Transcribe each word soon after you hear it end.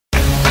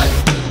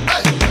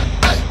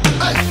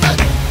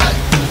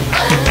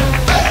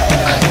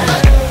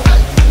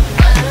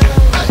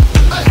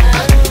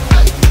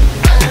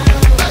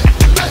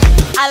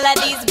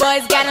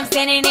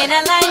getting it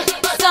alive.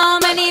 So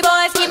many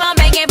boys keep on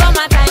begging for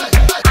my time.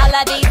 All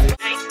of these.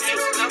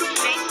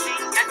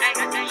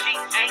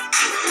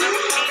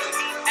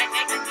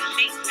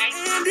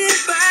 And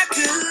if I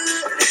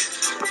could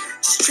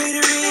just trade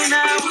her in, I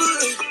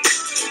would.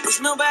 'Cause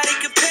nobody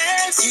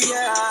compares to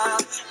you.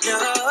 No,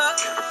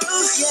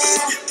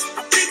 yeah.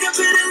 I think I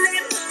better let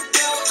her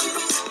go.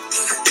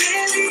 I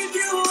can't leave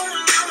you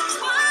alone.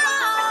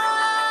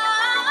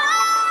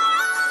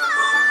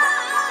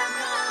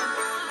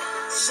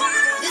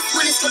 This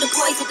one is for the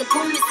boys with the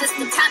booming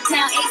system. Top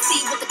down AC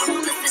with the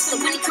coolest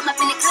system. When he come up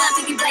in the club,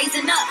 he be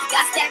blazing up.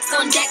 Got stacks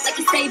on deck like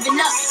he's saving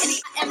up. And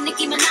I am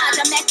Nicki Minaj,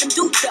 I'm at them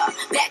duped up.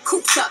 Back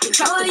cooped up and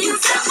drop the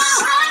roof up. My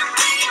heart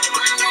beat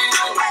running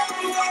away.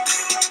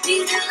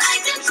 Feeling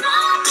like the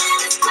drum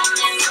and it's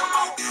coming your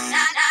way.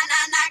 Nah, nah,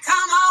 nah, nah,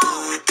 come on.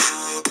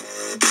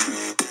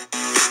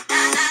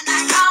 Nah, nah,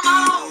 nah, come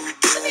on.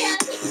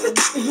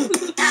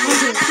 Nah,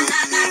 nah, nah,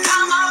 nah, nah,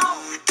 come on.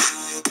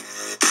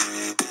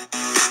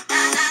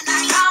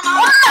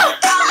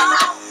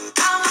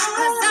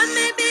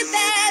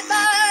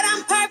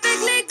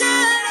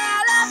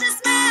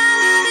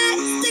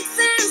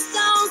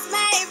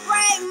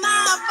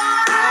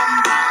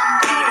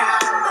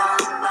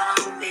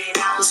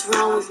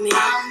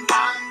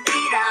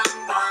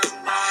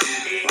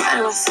 Why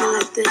do I feel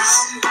like this?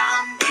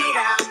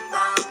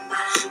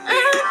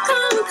 I'm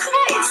going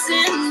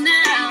crazy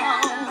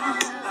now.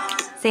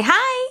 Say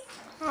hi.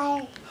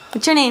 Hi,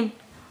 What's your name?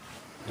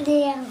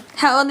 Liam.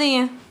 How old are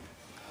you?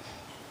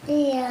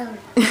 Liam.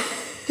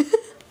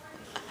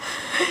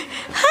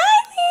 Hi,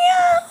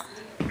 Leo.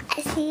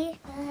 I see.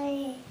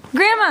 Hi.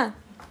 Grandma.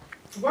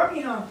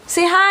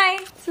 Say hi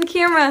to the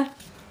camera.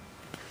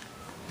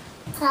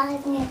 Hi,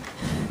 Nick.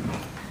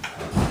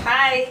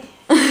 Hi.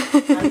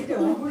 How you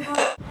doing?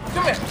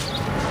 Come here.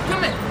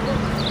 Come here.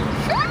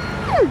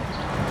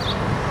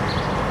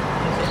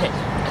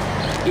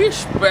 You're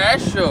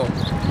special.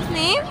 His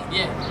name?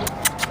 Yeah.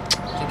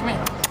 So come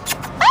here.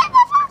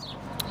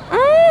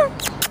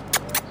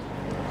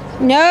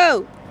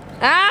 No.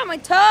 Ah, my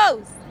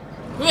toes.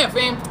 Come here,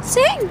 fam.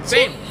 Sing.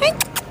 Fam. Hey.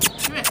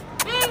 Come here.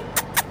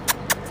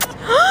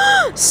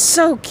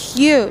 So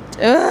cute.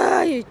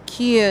 Oh, you're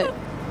cute.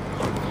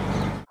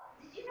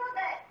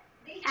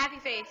 Happy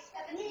face.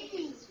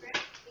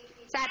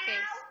 Sad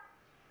face.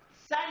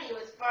 Sunny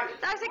was funny.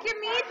 That was like your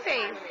mean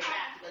face.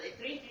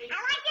 I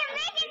like your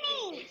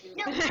Mickey.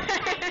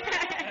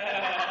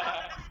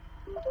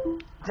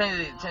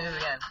 Change it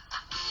again.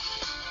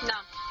 No.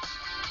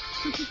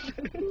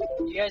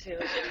 You guys hear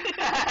this?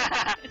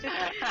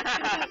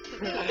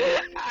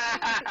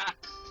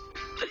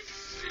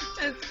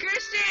 It's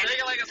Christian Shake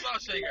it like a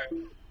salt shaker.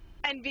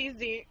 and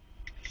BZ.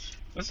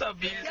 What's up,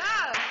 B? Go.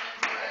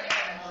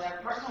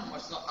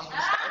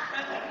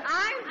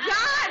 I'm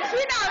done.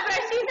 She knows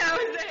it. She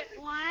knows it.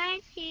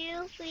 1,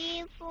 2,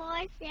 3,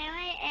 4, 7,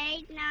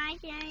 8, 9,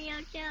 10,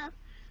 11,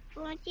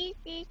 14,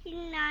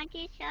 16,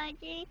 19,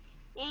 17,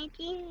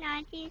 18,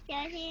 19,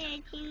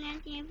 17, 18,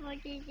 19,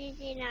 14,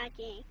 16,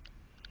 19.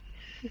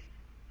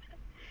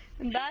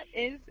 That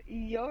is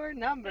your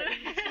number.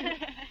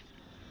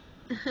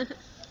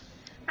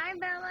 Hi,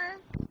 Bella.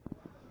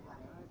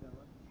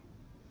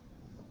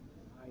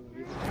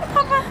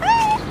 Papa,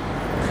 hi.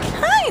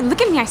 Hi.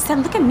 Look at me. I said,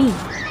 look at me.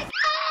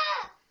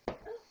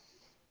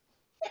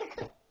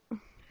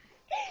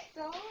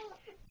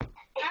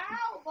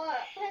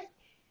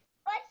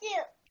 What's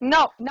you?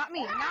 No, not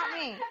me. Not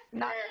me.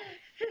 Not.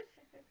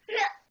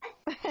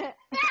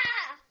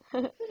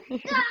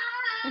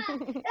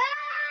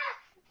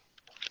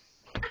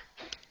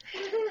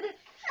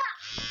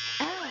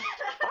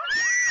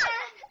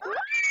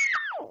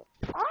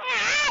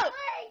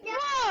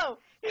 Whoa!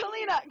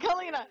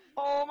 Kalina!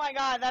 Oh my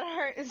god, that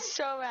hurt is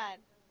so bad.